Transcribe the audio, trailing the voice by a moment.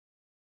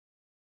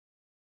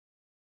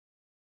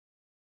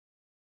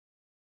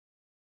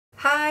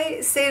Hi,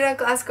 Sarah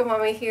Glasgow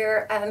Mummy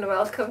here and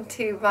welcome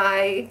to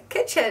my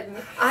kitchen.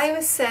 I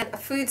was sent a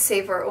Food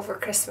Saver over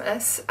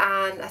Christmas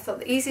and I thought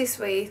the easiest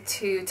way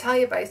to tell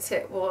you about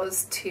it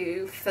was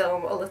to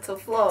film a little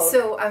vlog.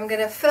 So I'm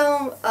going to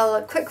film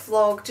a quick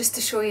vlog just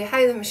to show you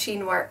how the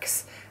machine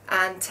works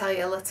and tell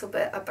you a little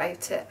bit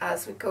about it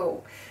as we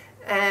go.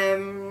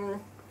 What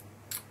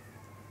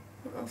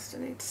else do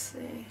I need to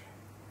say?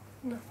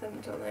 Nothing,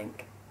 I don't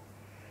think.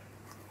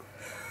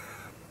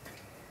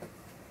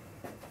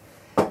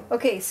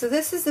 Okay, so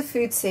this is the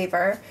Food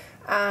Saver,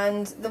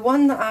 and the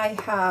one that I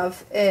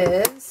have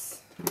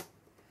is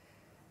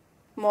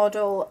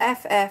model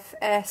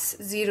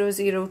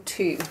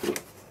FFS002.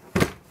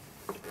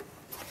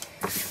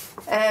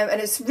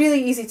 And it's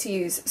really easy to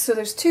use. So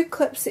there's two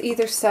clips at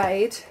either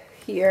side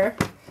here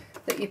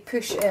that you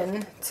push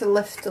in to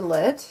lift the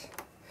lid.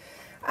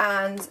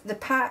 And the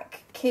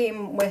pack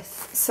came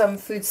with some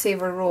Food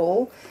Saver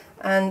roll,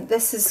 and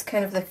this is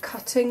kind of the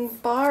cutting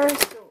bar.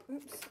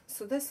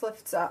 So this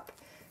lifts up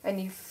and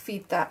you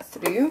feed that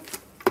through,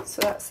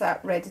 so that's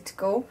that ready to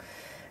go.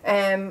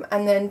 And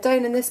then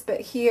down in this bit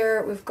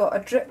here we've got a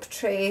drip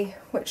tray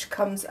which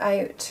comes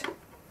out,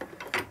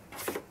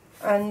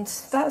 and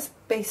that's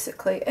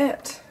basically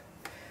it.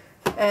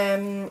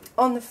 On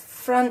the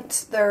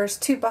front there's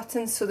two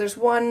buttons, so there's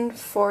one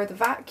for the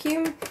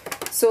vacuum.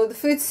 So the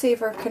Food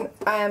Saver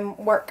can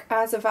work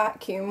as a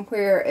vacuum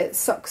where it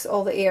sucks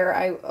all the air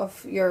out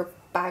of your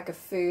bag of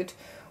food,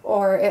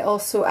 or it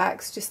also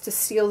acts just to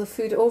seal the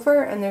food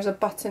over, and there's a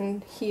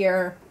button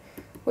here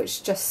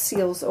which just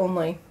seals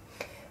only.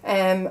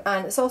 And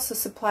it's also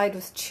supplied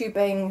with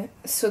tubing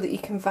so that you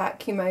can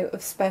vacuum out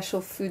of special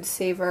Food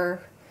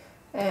Saver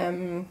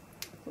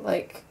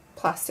like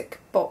plastic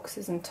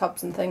boxes and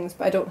tubs and things,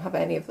 but I don't have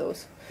any of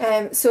those.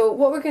 So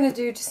what we're going to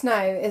do just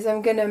now is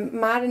I'm going to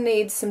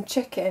marinade some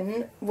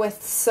chicken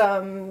with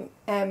some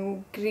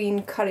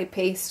green curry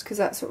paste, because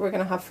that's what we're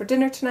going to have for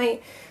dinner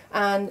tonight.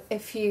 And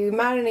if you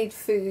marinate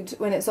food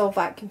when it's all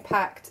vacuum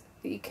packed,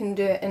 you can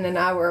do it in an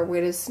hour,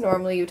 whereas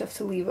normally you'd have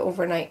to leave it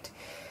overnight.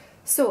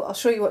 So I'll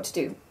show you what to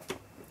do.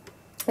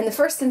 In the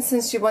first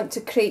instance, you want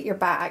to create your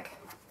bag.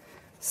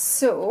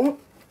 So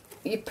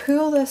you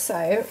pull this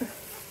out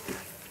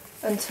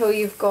until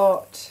you've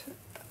got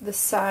the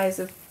size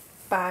of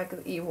bag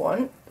that you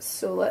want.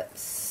 So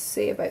let's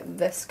say about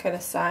this kind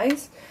of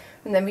size.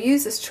 And then we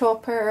use this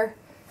chopper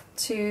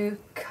to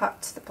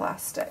cut the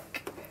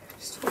plastic.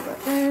 Just hold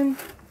that down.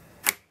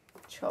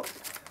 Chop.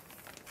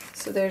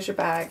 So there's your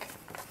bag.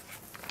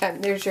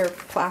 There's your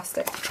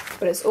plastic,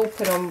 but it's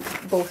open on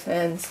both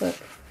ends. Look.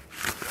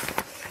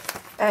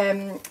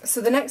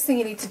 So the next thing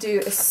you need to do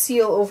is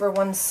seal over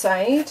one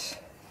side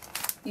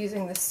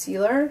using the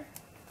sealer.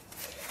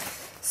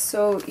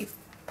 So you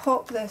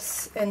pop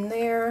this in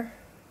there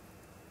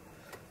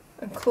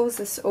and close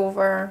this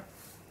over.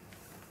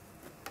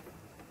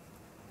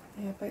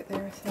 Yeah, about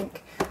there I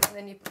think. And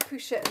then you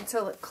push it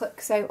until it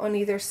clicks out on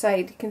either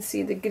side. You can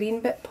see the green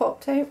bit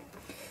popped out.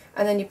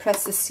 And then you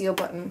press the seal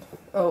button.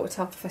 Oh, it would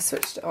help if I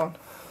switched it on.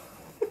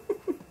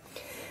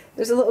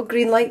 There's a little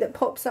green light that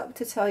pops up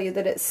to tell you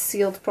that it's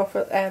sealed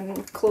properly,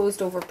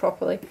 closed over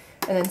properly,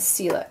 and then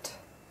seal it.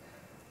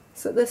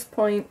 So at this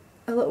point,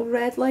 a little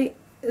red light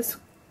is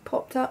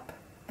popped up,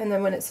 and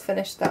then when it's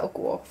finished, that'll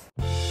go off.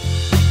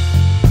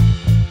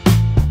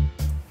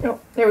 Oh,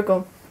 there we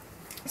go.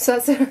 So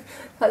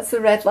that's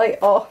the red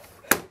light off,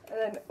 and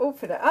then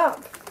open it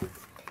up.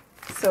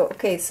 So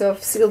okay, so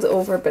I've sealed it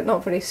over, but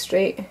not very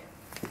straight.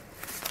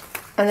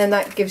 And then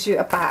that gives you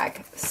a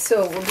bag.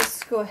 So we'll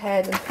just go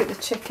ahead and put the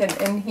chicken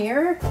in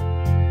here.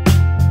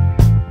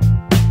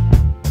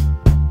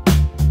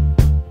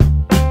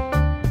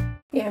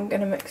 Yeah, I'm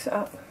going to mix it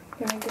up. I'm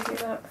going to give you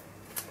that.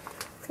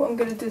 What I'm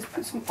going to do is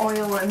put some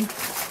oil in.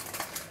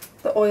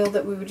 The oil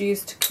that we would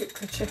use to cook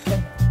the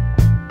chicken.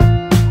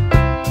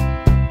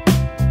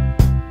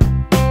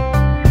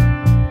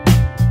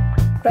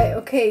 Right,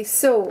 okay,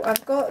 so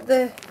I've got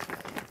the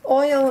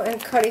oil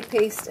and curry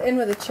paste in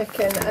with the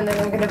chicken, and then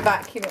I'm going to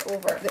vacuum it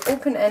over the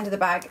open end of the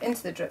bag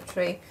into the drip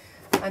tray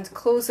and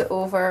close it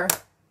over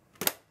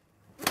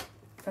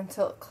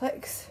until it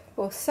clicks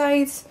both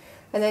sides,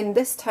 and then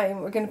this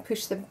time we're going to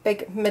push the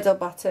big middle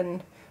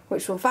button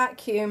which will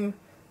vacuum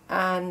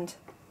and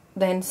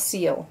then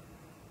seal.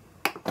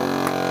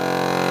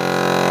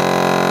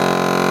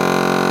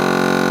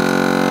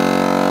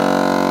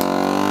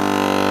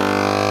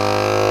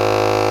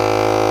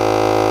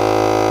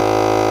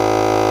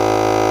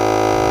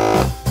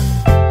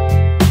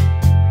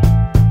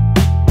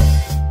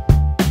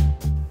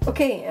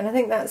 Okay, and I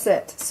think that's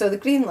it. So the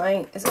green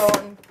light is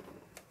on,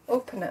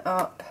 open it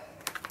up,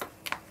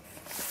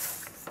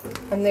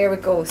 and there we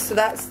go. So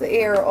that's the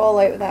air all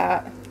out of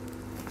that.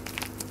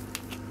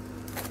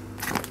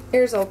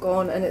 Air's all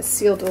gone and it's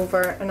sealed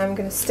over, and I'm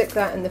going to stick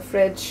that in the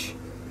fridge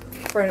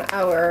for an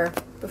hour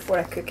before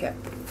I cook it.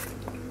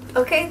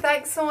 Okay,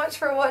 thanks so much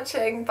for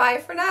watching.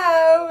 Bye for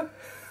now!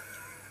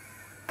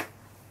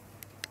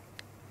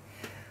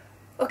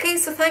 Okay,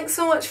 so thanks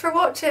so much for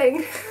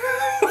watching.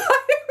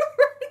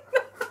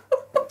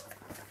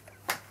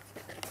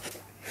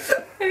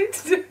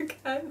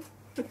 can.